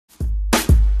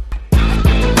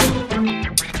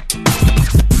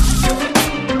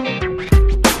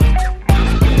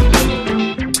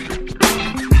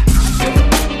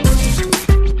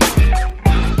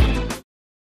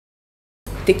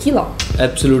tequila.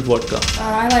 Absolute vodka.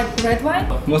 I like red wine.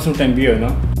 Most of the time beer,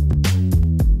 no?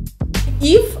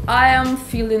 If I am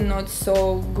feeling not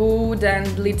so good and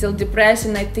little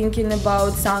depression, I thinking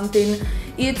about something,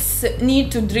 it's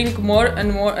need to drink more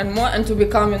and more and more and to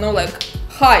become, like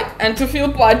high and to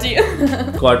feel party.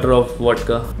 Quarter of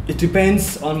vodka. It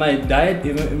depends on my diet,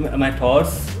 even my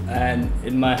thoughts, and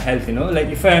in my health, Like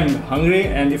if I'm hungry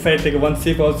and if I take one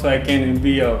sip also, I can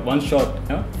be one shot,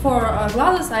 For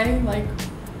glasses, I like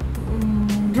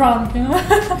drunk,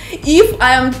 If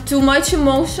I am too much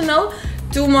emotional,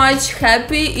 too much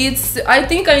happy, I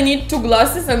think I need 2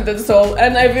 glasses and that's all,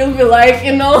 and I will be like,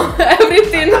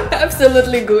 everything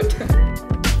absolutely good.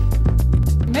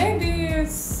 Maybe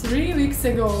 3 weeks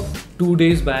ago. 2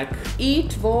 days back.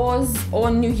 It was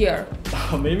on New Year.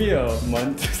 Maybe a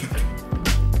month.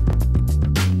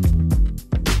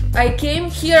 I came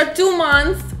here 2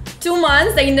 months. 2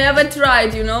 months I never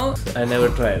tried, I never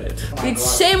tried it.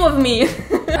 It's shame of me.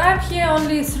 I'm here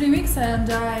only 3 weeks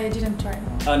and I didn't try.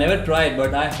 I never tried,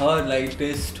 but I heard like it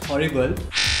tastes horrible.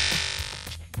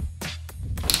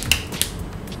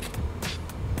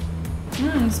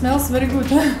 Smells very good.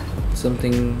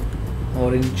 Something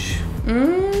orange.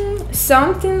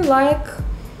 Something like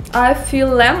I feel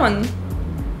lemon.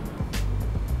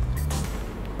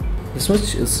 This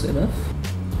much is enough.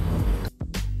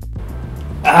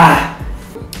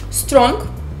 Strong.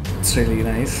 It's really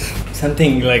nice.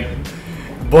 Something like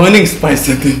burning spice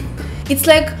something. It's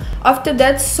like after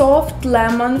that soft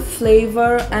lemon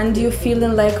flavor and you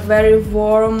feeling like very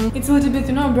warm. It's a little bit,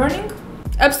 burning.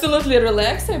 Absolutely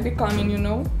relaxed I becoming,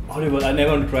 Horrible, I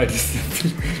never tried this.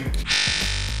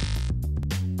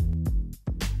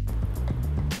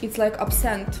 It's like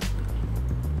absinthe.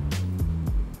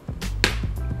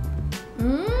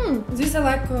 These are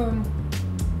like,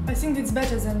 I think it's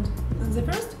better than the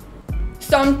first.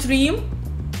 Some tree.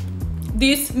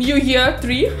 This New Year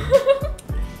tree.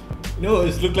 No,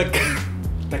 it looks like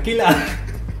tequila.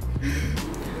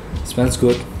 Smells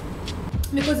good.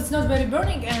 Because it's not very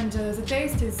burning and the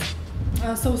taste is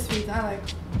so sweet. I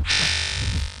like.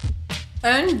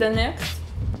 And the next.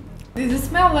 They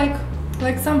smell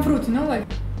like some fruit, like.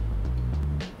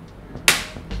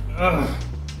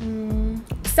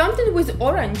 Something with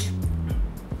orange.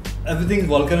 Everything's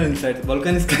volcano inside.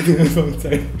 Volcano is coming from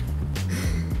inside.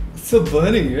 It's so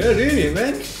burning, yeah, really,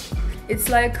 man. It's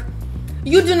like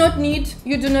you do not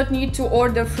need to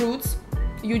order fruits.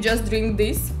 You just drink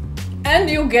this and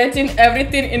you getting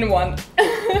everything in one.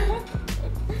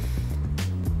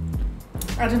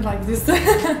 I don't like this.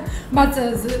 But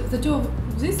the two of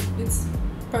this, it's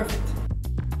perfect.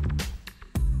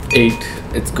 8.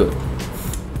 It's good.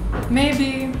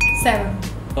 Maybe 7.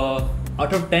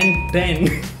 Out of 10,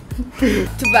 10.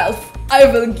 12. I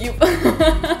will give.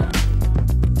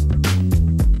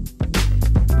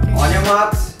 On your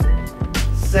marks,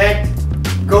 set,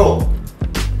 go.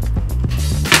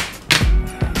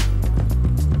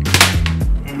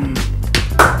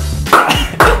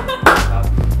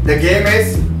 The game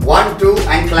is 1, 2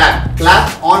 and clap.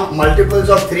 Clap on multiples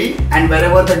of 3 and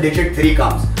wherever the digit 3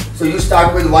 comes. So you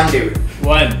start with 1, David.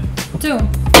 1. 2.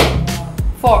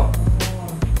 4.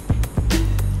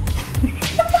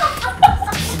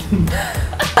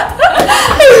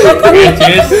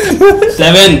 Cheers.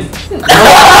 7.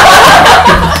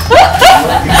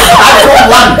 Start from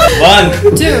 1.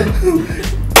 1. 2.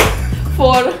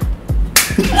 4.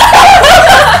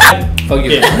 Fuck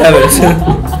you. Okay. Have it.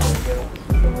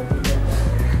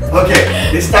 Okay,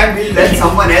 this time we'll let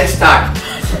someone else start.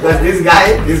 Because this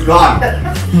guy is gone.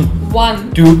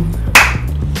 1. 2.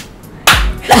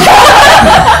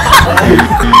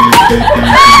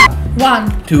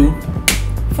 1. 2.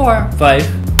 4. 5.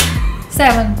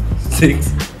 7.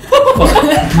 6. Go for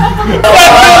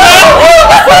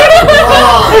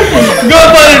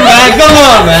it, man. Come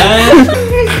on, man.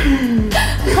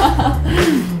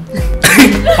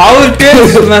 How it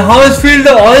tastes, man? How is feel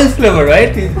the oil flavor,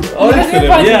 right? Oil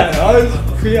flavor, yeah. How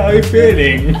are you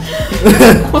feeling?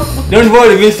 Don't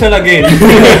worry, we'll start again.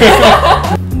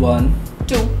 1.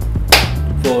 2.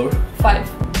 4. 5.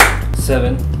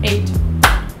 7. 8.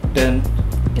 10.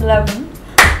 11.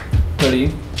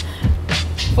 13.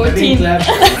 14.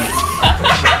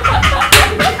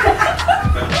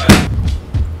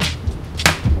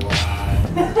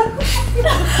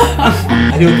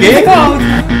 Are you okay?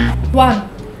 1.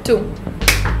 2.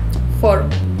 4.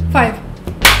 5.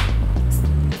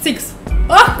 6.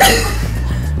 Oh!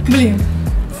 Блин.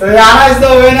 Rihanna is the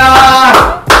winner!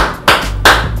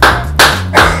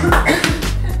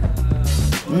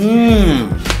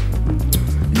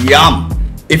 Yum!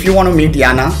 If you want to meet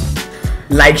Yana,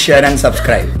 like, share and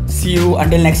subscribe. See you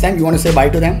until next time. You want to say bye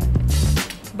to them?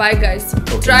 Bye guys.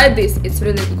 Try this. It's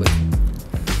really good.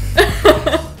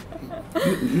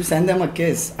 You send them a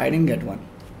kiss. I didn't get one.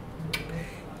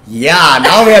 Yeah,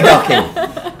 now we are talking.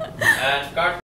 And cut.